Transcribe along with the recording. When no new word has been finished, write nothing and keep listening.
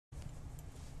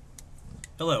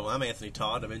Hello, I'm Anthony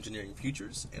Todd of Engineering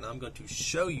Futures, and I'm going to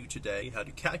show you today how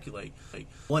to calculate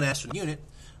one astronomical unit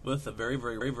with a very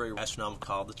astronomical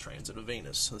called the transit of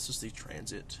Venus. So this is the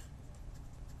transit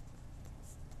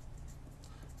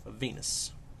of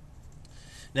Venus.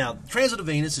 Now, the transit of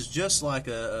Venus is just like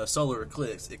a solar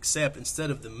eclipse, except instead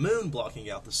of the moon blocking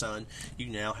out the sun, you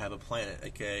now have a planet,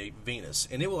 aka Venus,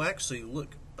 and it will actually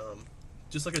look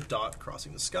just like a dot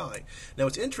crossing the sky. Now,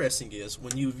 what's interesting is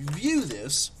when you view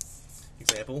this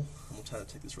example, I'm going to try to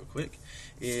take this real quick.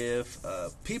 If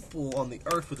people on the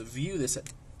Earth were to view this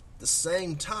at the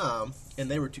same time,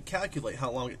 and they were to calculate how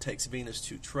long it takes Venus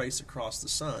to trace across the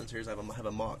sun, so here's I have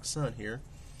a mock sun here.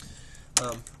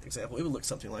 Example, it would look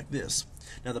something like this.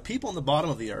 Now, the people on the bottom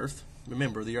of the Earth,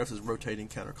 remember the Earth is rotating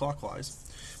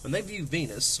counterclockwise. When they view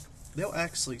Venus, they'll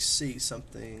actually see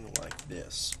something like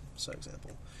this. So,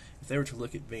 example, if they were to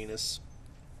look at Venus,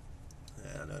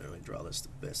 and I don't really draw this the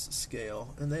best to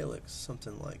scale, and they look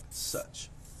something like such.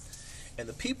 And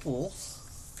the people,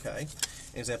 okay,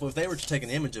 example, if they were to take an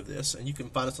image of this, and you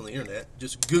can find this on the internet,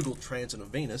 just Google transit of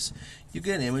Venus, you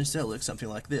get an image that looks something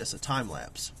like this, a time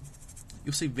lapse.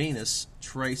 You'll see Venus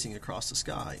tracing across the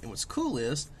sky. And what's cool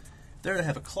is, if they were to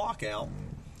have a clock out,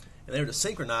 and they were to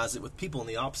synchronize it with people on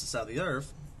the opposite side of the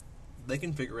Earth, they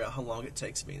can figure out how long it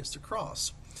takes Venus to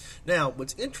cross. Now,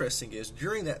 what's interesting is,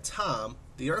 during that time,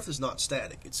 the Earth is not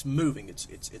static. It's moving.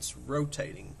 It's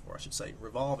rotating, or I should say,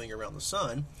 revolving around the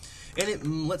sun.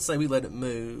 And let's say we let it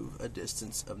move a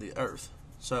distance of the Earth.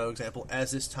 So, example,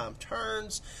 as this time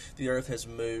turns, the Earth has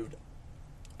moved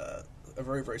a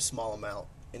very small amount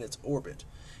in its orbit.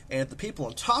 And the people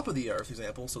on top of the Earth,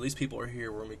 example, so these people are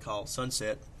here when we call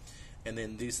sunset, and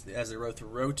then these, as the Earth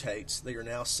rotates, they are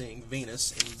now seeing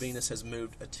Venus, and Venus has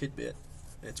moved a tidbit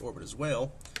in its orbit as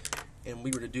well. And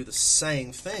we were to do the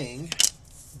same thing,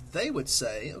 they would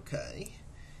say, okay,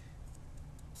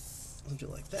 something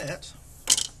like that.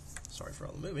 Sorry for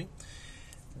all the moving.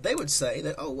 They would say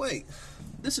that, oh wait,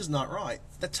 this is not right.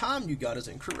 The time you got is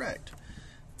incorrect.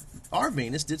 Our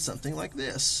Venus did something like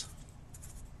this.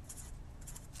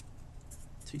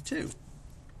 T2.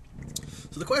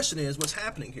 So the question is, what's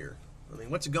happening here? I mean,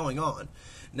 what's going on?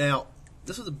 Now,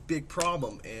 this was a big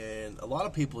problem, and a lot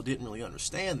of people didn't really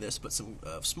understand this, but some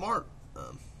smart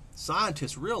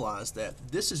scientists realized that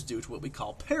this is due to what we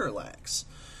call parallax.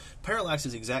 Parallax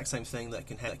is the exact same thing that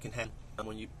can happen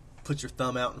when you put your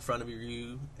thumb out in front of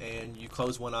you and you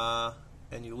close one eye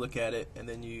and you look at it, and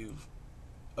then you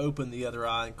open the other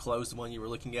eye and close the one you were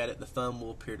looking at it. The thumb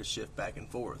will appear to shift back and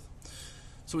forth.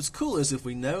 So what's cool is, if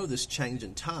we know this change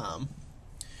in time,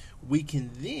 we can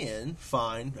then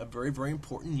find a very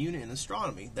important unit in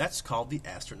astronomy. That's called the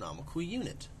astronomical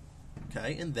unit.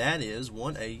 Okay, and that is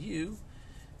 1 AU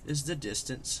is the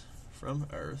distance from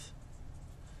Earth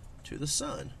to the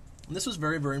sun. And this was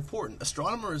very important.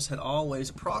 Astronomers had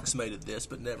always approximated this,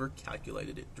 but never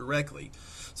calculated it directly.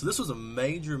 So this was a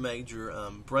major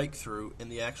breakthrough in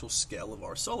the actual scale of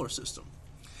our solar system.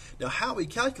 Now, how we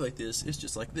calculate this is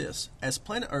just like this. As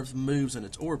planet Earth moves in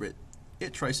its orbit,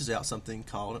 it traces out something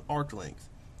called an arc length,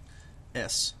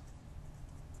 S.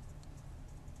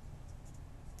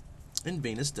 And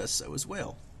Venus does so as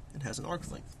well. It has an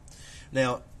arc length.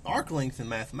 Now, arc length in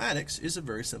mathematics is a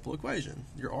very simple equation.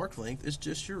 Your arc length is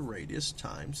just your radius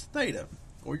times theta,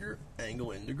 or your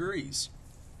angle in degrees.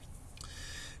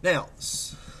 Now,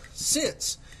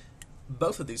 since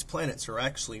both of these planets are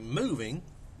actually moving,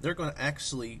 they're going to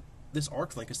actually, this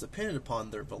arc length is dependent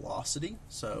upon their velocity,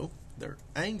 so their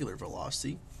angular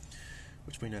velocity,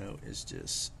 which we know is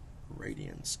just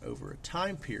radians over a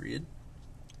time period,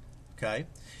 okay,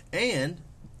 and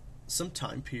some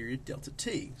time period delta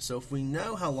t. So if we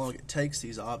know how long it takes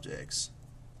these objects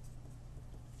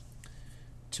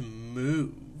to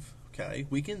move, okay,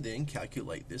 we can then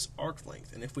calculate this arc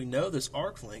length. And if we know this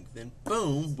arc length, then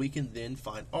boom, we can then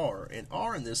find r. And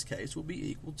r in this case will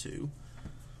be equal to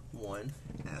 1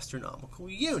 astronomical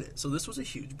unit. So this was a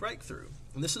huge breakthrough.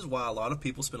 And this is why a lot of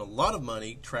people spend a lot of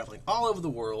money traveling all over the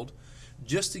world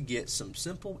just to get some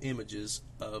simple images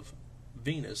of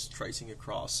Venus tracing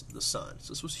across the sun.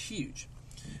 So this was huge.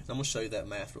 And I'm going to show you that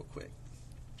math real quick.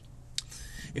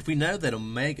 If we know that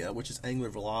omega, which is angular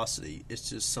velocity, is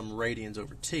just some radians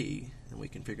over t, and we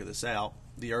can figure this out,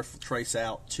 the Earth will trace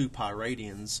out 2 pi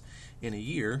radians in a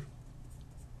year.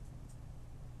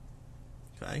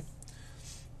 Okay?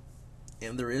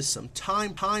 And there is some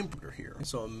time here.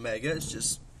 So omega is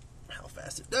just how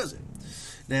fast it does it.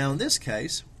 Now in this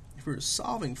case, if we were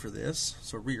solving for this,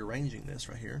 so rearranging this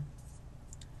right here,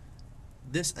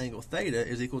 this angle theta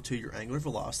is equal to your angular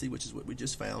velocity, which is what we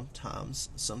just found, times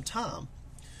some time.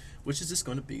 which is just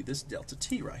going to be this delta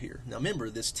t right here. Now remember,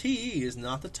 this t is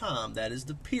not the time, that is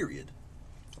the period.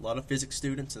 A lot of physics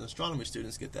students and astronomy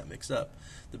students get that mixed up.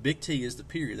 The big T is the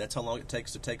period. That's how long it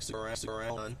takes to take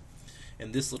around.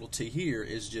 And this little t here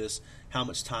is just how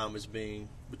much time is being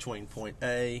between point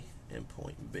A and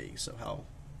point B. So how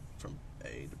from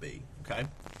A to B, okay?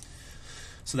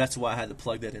 So that's why I had to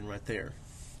plug that in right there.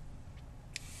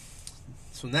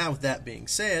 So now with that being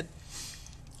said,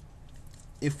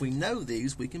 if we know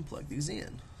these, we can plug these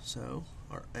in. So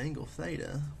our angle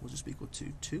theta will just be equal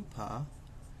to 2 pi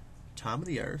time of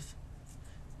the Earth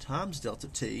times delta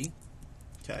t,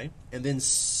 okay? And then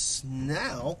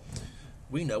now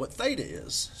we know what theta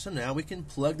is. So now we can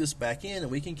plug this back in and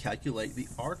we can calculate the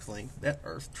arc length that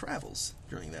Earth travels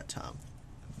during that time.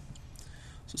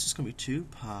 So this is going to be 2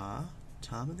 pi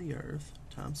time of the Earth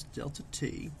times delta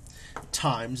t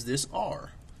times this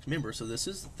r. Remember, so this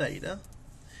is theta,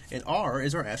 and r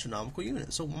is our astronomical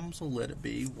unit. So I'm also let it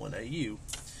be 1 AU.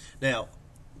 Now,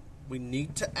 we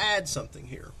need to add something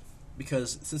here,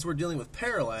 because since we're dealing with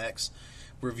parallax,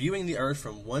 we're viewing the Earth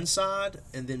from one side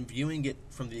and then viewing it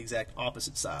from the exact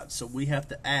opposite side. So we have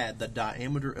to add the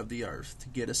diameter of the Earth to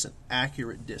get us an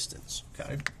accurate distance.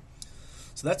 Okay,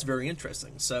 so that's very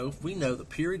interesting. So if we know the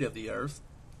period of the Earth,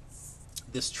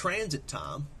 this transit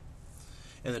time,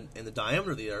 and the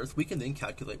diameter of the Earth, we can then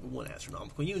calculate what 1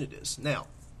 astronomical unit is. Now,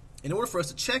 in order for us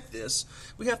to check this,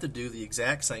 we have to do the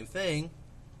exact same thing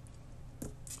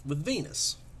with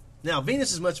Venus. Now,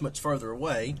 Venus is much, much further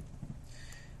away,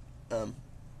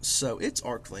 so its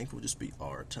arc length will just be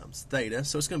r times theta.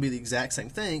 So it's going to be the exact same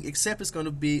thing, except it's going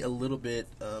to be a little bit,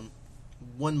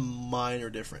 one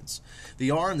minor difference. The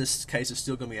r in this case is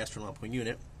still going to be astronomical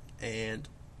unit, and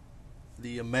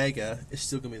the omega is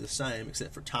still going to be the same,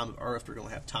 except for time of Earth, we're going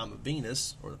to have time of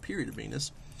Venus, or the period of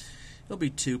Venus. It'll be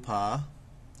 2 pi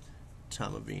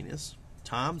time of Venus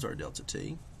times our delta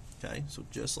t. Okay, so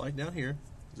just like down here,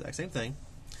 exact same thing.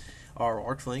 Our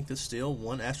arc length is still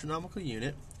 1 astronomical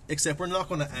unit, except we're not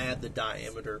going to add the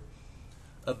diameter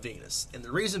of Venus. And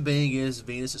the reason being is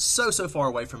Venus is so far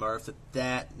away from Earth that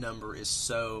that number is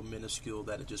so minuscule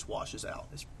that it just washes out.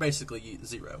 It's basically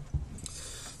 0.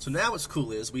 So now what's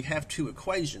cool is we have two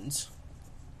equations,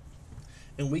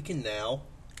 and we can now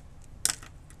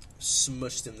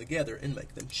smush them together and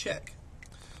make them check.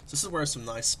 So this is where some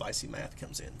nice spicy math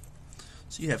comes in.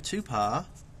 So you have 2 pi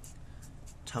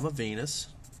time of Venus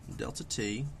delta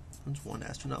t times 1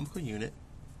 astronomical unit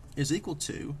is equal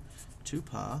to 2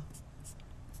 pi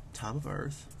time of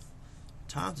Earth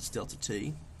times its delta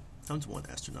t times 1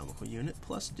 astronomical unit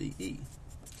plus dE.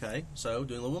 Okay, so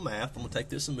doing a little math, I'm going to take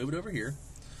this and move it over here.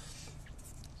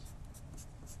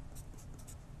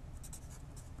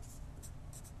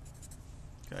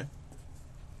 Okay.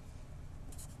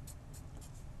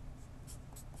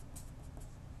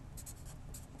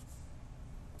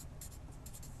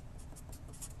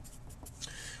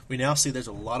 We now see there's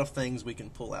a lot of things we can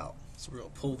pull out. So we're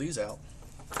going to pull these out.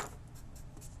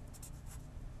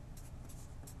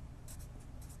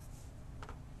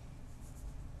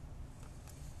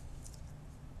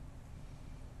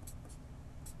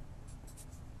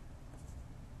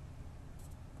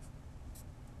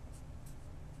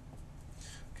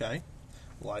 Okay,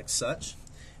 like such.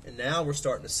 And now we're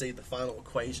starting to see the final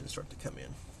equations start to come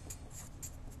in.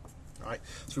 Alright,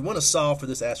 so if we want to solve for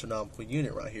this astronomical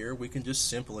unit right here, we can just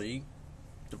simply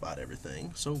divide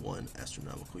everything. So 1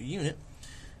 astronomical unit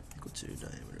equal to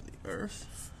diameter of the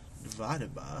Earth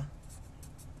divided by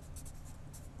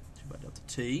 2 by delta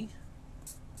t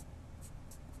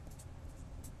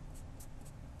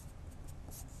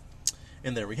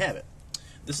and there we have it.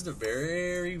 This is a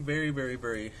very, very, very,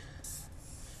 very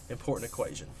important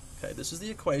equation. Okay, this is the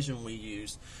equation we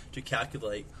used to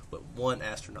calculate what 1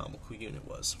 astronomical unit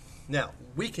was. Now,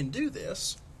 we can do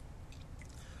this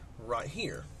right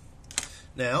here.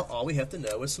 Now, all we have to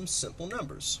know is some simple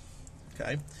numbers.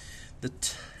 Okay, the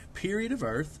period of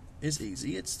Earth is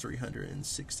easy. It's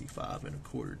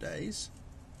 365.25 days.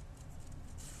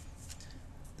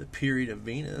 The period of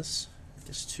Venus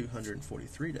is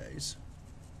 243 days.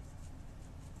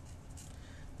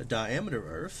 The diameter of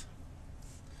Earth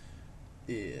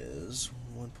is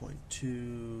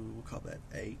 1.2, we'll call that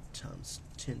 8 times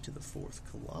 10 to the 4th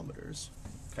kilometers.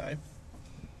 Okay,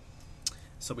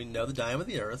 so we know the diameter of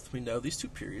the Earth, we know these two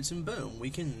periods, and boom, we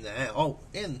can now,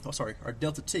 our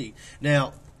delta t.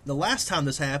 Now, the last time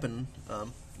this happened,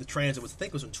 the transit was, I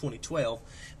think, was in 2012.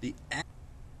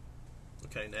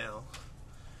 Okay, now,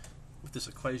 with this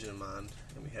equation in mind,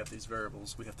 and we have these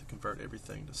variables, we have to convert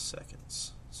everything to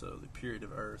seconds. So the period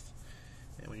of Earth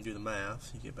And when you do the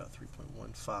math, you get about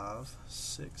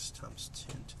 3.156 times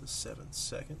 10 to the 7th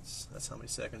seconds. That's how many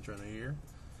seconds are in a year.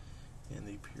 And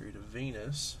the period of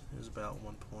Venus is about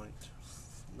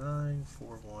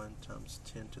 1.941 times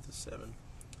 10 to the 7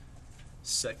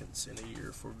 seconds in a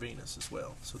year for Venus as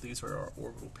well. So these are our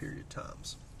orbital period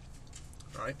times.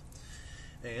 Alright,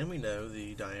 and we know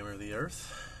the diameter of the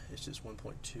Earth is just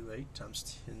 1.28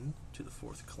 times 10 to the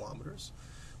 4th kilometers.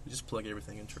 We just plug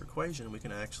everything into our equation and we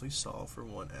can actually solve for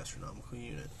 1 astronomical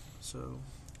unit. So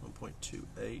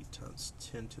 1.28 times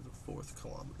 10 to the 4th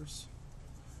kilometers.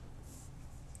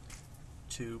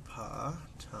 2 pi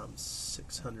times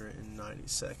 690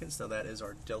 seconds. Now that is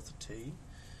our delta T.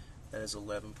 That is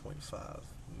 11.5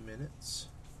 minutes.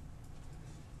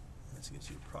 That gives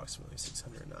you approximately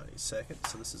 690 seconds.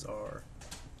 So this is our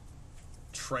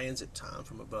transit time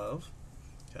from above.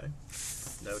 Okay.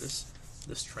 Notice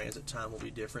this transit time will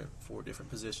be different for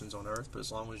different positions on Earth, but as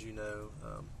long as you know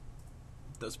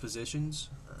those positions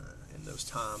and those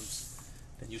times,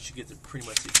 then you should get pretty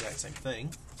much the exact same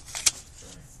thing.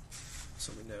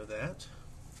 So we know that.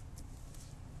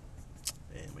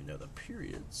 And we know the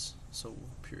periods. So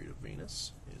period of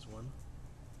Venus is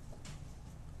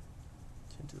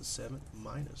 10 to the 7th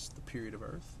minus the period of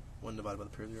Earth. 1 divided by the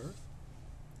period of the Earth.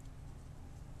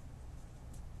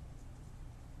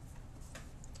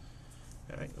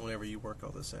 Alright, whenever you work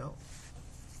all this out,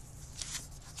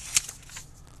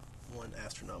 1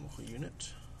 astronomical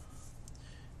unit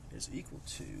is equal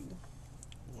to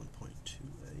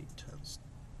 1.28 times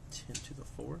 10 to the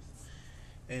 4th.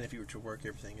 And if you were to work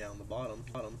everything out on the bottom,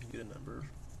 you get a number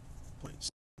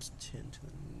 0.10 to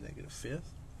the negative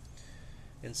 5th.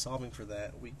 And solving for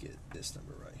that, we get this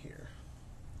number right here.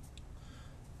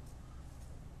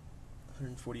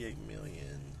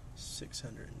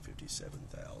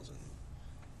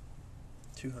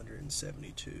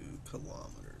 148,657,272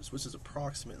 kilometers, which is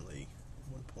approximately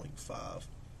 1.5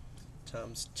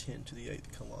 times 10 to the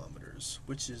 8th kilometers,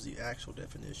 which is the actual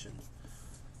definition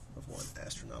of 1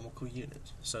 astronomical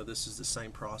unit. So this is the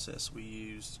same process we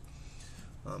used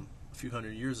a few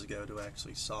hundred years ago to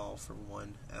actually solve for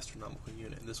 1 astronomical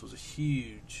unit. And this was a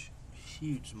huge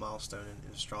milestone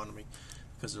in astronomy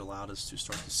because it allowed us to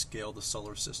start to scale the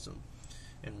solar system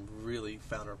and really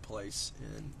found our place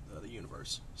in the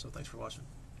universe. So thanks for watching.